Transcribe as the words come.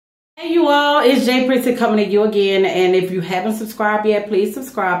Hey you all, it's Jay Prissy coming to you again, and if you haven't subscribed yet, please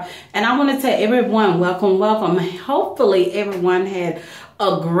subscribe. And I want to tell everyone, welcome. Hopefully everyone had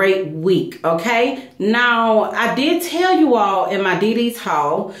a great week, okay? Now, I did tell you all in my DD's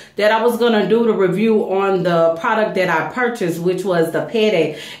haul that I was going to do the review on the product that I purchased, which was the Ped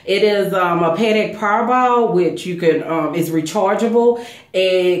Egg. It is a Ped Egg Powerball, which you can, is rechargeable.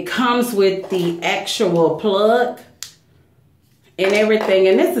 It comes with the actual plug and everything,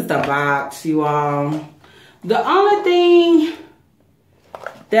 and this is the box, you all. The only thing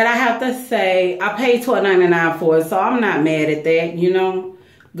that I have to say, I paid $12.99 for it, so I'm not mad at that, you know.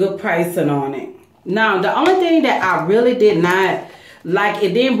 Good pricing on it. Now, the only thing that I really did not like,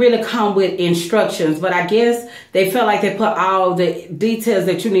 it didn't really come with instructions, but I guess they felt like they put all the details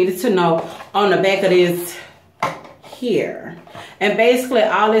that you needed to know on the back of this here. And basically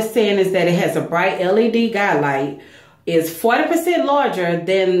all it's saying is that it has a bright LED guide light. Is 40% larger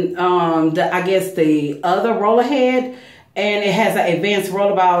than I guess the other roller head, and it has an advanced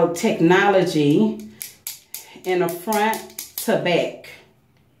rollerball technology in the front to back,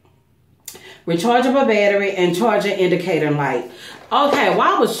 rechargeable battery, and charging indicator light. Okay,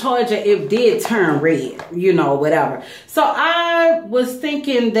 while I was charging, it did turn red, you know, whatever. So I was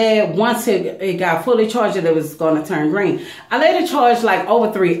thinking that once it got fully charged, it was going to turn green. I let it charge like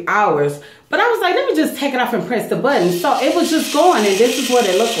over 3 hours. But I was like, let me just take it off and press the button. So it was just going, and this is what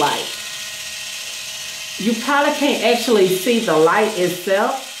it looked like. You probably can't actually see the light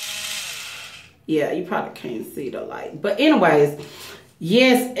itself. Yeah, you probably can't see the light. But anyways,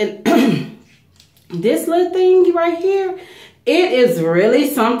 yes, and this little thing right here, it is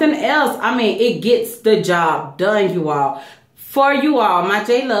really something else. I mean, it gets the job done, you all. For you all, my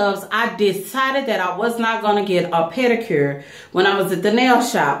J-Loves, I decided that I was not going to get a pedicure when I was at the nail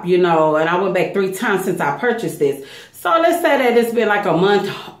shop, you know, and I went back 3 times since I purchased this. So let's say that it's been like a month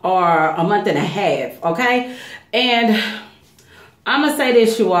or a month and a half, okay? And I'm going to say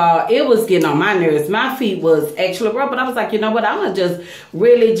this, you all, it was getting on my nerves. My feet was actually rough, but I was like, you know what, I'm going to just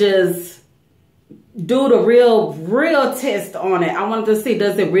really just do the real test on it. I wanted to see,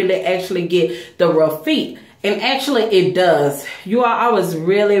 does it really actually get the rough feet? And actually it does. You all, I was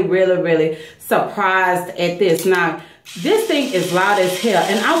really surprised at this. Now, this thing is loud as hell.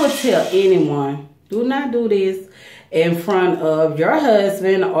 And I would tell anyone, do not do this in front of your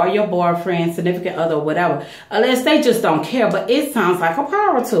husband or your boyfriend, significant other, whatever. Unless they just don't care. But it sounds like a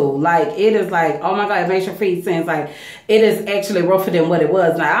power tool. Like, it is like, oh my God, it makes your feet sound like it is actually rougher than what it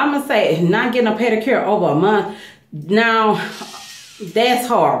was. Now, I'm going to say, not getting a pedicure over a month, now, that's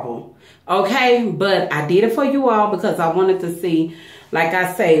horrible. Okay, but I did it for you all because I wanted to see, like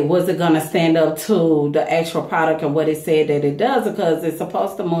I say, was it going to stand up to the actual product and what it said that it does, because it's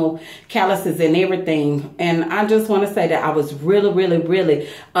supposed to move calluses and everything. And I just want to say that I was really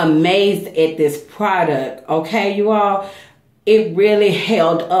amazed at this product. Okay, you all, it really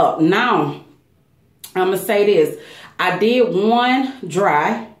held up. Now, I'm going to say this. I did one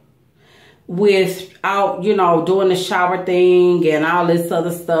dry without, you know, doing the shower thing and all this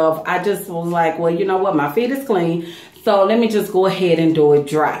other stuff. I just was like, well, you know what, my feet is clean, so let me just go ahead and do it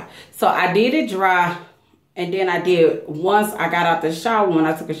dry. So I did it dry, and then I did once I got out the shower, when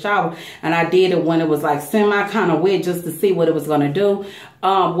I took a shower, and I did it when it was like semi kind of wet, just to see what it was going to do.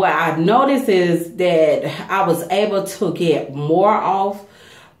 What I noticed is that I was able to get more off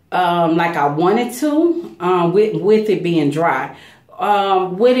like I wanted to with it being dry.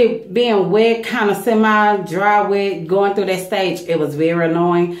 With it being wet, kind of semi-dry wet, going through that stage, it was very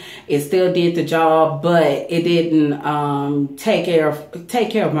annoying. It still did the job, but it didn't take care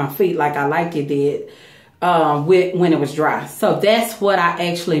of my feet like I liked it did when it was dry. So that's what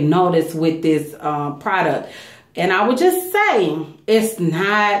I actually noticed with this product. And I would just say it's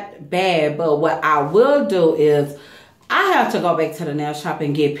not bad, but what I will do is I have to go back to the nail shop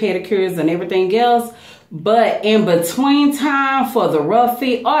and get pedicures and everything else. But in between time for the rough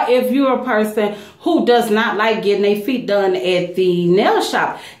feet, or if you're a person who does not like getting their feet done at the nail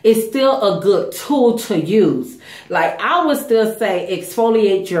shop, it's still a good tool to use. Like, I would still say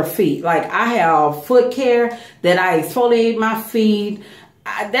exfoliate your feet. Like, I have foot care that I exfoliate my feet.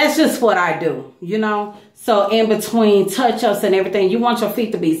 That's just what I do, you know. So in between touch-ups and everything, you want your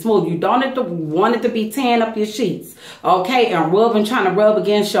feet to be smooth. You don't want it to be tearing up your sheets, okay, and trying to rub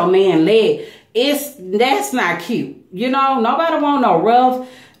against your man's leg. That's not cute. You know, nobody want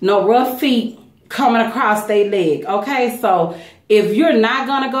no rough feet coming across their leg. Okay, so if you're not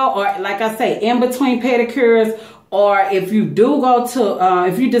gonna go, or like I say, in between pedicures Or if you do go to,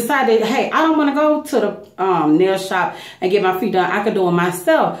 if you decided, hey, I don't want to go to the nail shop and get my feet done, I could do it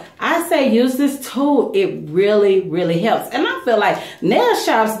myself. I say use this tool. It really, really helps. And I feel like nail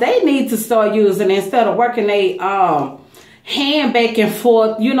shops, they need to start using it instead of working a hand back and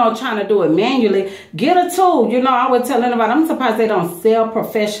forth, you know, trying to do it manually. Get a tool. You know, I would tell anybody, I'm surprised they don't sell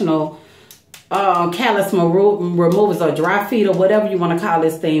professional callus removers or dry feet or whatever you want to call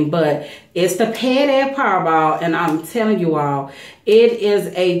this thing. But it's the Ped Egg Powerball, and I'm telling you all, it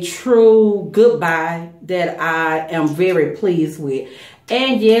is a true goodbye that I am very pleased with.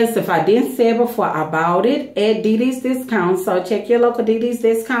 And yes, if I didn't say it before, I bought it at DD's Discounts. So check your local DD's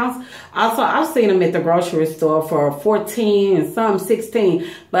Discounts. Also, I've seen them at the grocery store for $14 and some $16.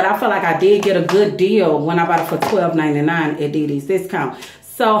 But I feel like I did get a good deal when I bought it for $12.99 at DD's Discount.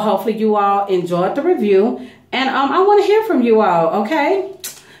 So hopefully you all enjoyed the review. And I want to hear from you all, okay?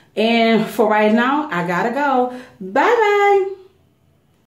 And for right now, I gotta go. Bye-bye.